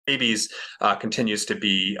Rabies continues to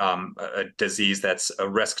be a disease that's a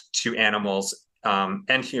risk to animals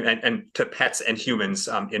and to pets and humans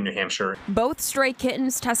in New Hampshire. Both stray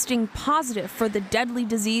kittens testing positive for the deadly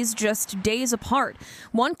disease just days apart.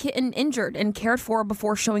 One kitten injured and cared for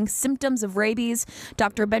before showing symptoms of rabies.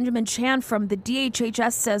 Dr. Benjamin Chan from the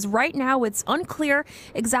DHHS says right now it's unclear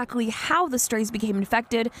exactly how the strays became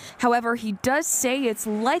infected. However, he does say it's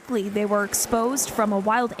likely they were exposed from a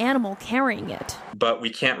wild animal carrying it. But we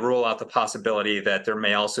can't rule out the possibility that there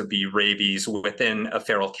may also be rabies within a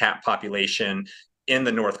feral cat population in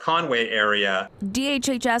the North Conway area.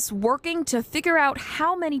 DHHS working to figure out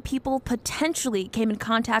how many people potentially came in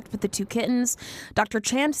contact with the two kittens. Dr.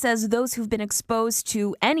 Chan says those who've been exposed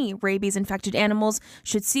to any rabies-infected animals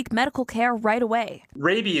should seek medical care right away.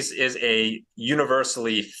 Rabies is a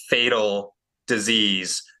universally fatal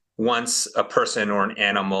disease once a person or an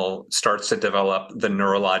animal starts to develop the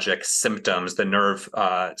neurologic symptoms, the nerve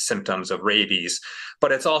symptoms of rabies.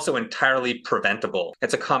 But it's also entirely preventable.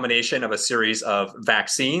 It's a combination of a series of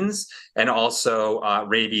vaccines and also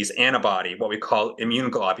rabies antibody, what we call immune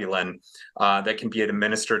globulin, that can be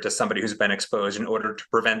administered to somebody who's been exposed in order to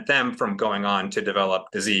prevent them from going on to develop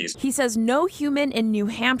disease. He says no human in New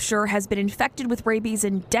Hampshire has been infected with rabies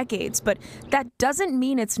in decades, but that doesn't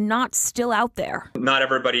mean it's not still out there. Not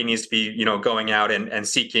everybody needs to be, going out and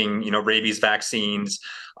seeking, rabies vaccines.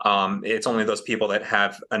 It's only those people that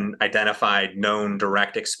have an identified known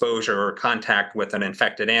direct exposure or contact with an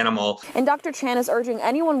infected animal. And Dr. Chan is urging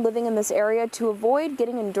anyone living in this area to avoid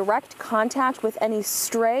getting in direct contact with any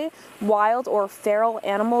stray, wild, or feral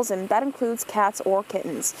animals, and that includes cats or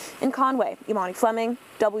kittens. In Conway, Imani Fleming,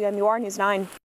 WMUR News 9.